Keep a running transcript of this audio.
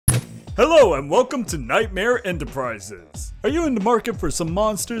Hello and welcome to Nightmare Enterprises. Are you in the market for some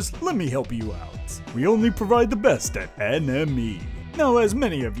monsters? Let me help you out. We only provide the best at N.M.E. Now, as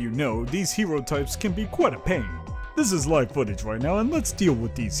many of you know, these hero types can be quite a pain. This is live footage right now, and let's deal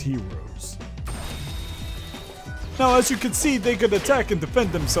with these heroes. Now, as you can see, they could attack and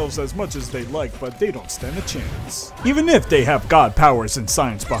defend themselves as much as they like, but they don't stand a chance. Even if they have god powers and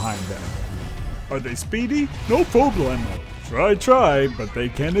science behind them. Are they speedy? No problemo. Try, but they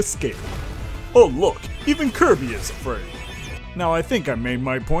can't escape. Oh look, even Kirby is afraid. Now I think I made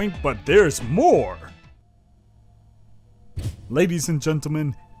my point, but there's more! Ladies and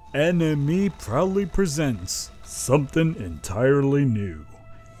gentlemen, N.M.E proudly presents something entirely new.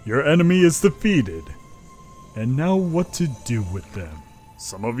 Your enemy is defeated. And now what to do with them?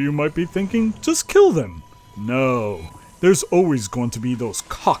 Some of you might be thinking, just kill them. No. There's always going to be those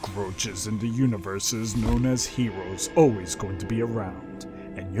cockroaches in the universes known as heroes always going to be around,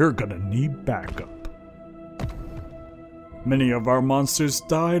 and you're gonna need backup. Many of our monsters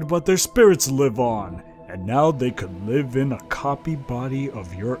died, but their spirits live on, and now they could live in a copy body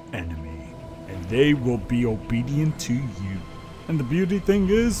of your enemy, and they will be obedient to you. And the beauty thing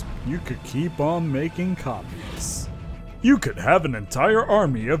is, you could keep on making copies. You could have an entire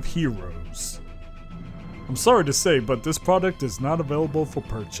army of heroes. I'm sorry to say, but this product is not available for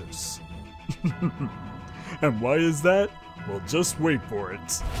purchase. And why is that? Well, just wait for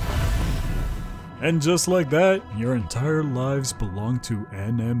it. And just like that, your entire lives belong to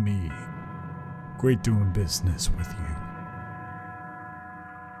N.M.E. Great doing business with you.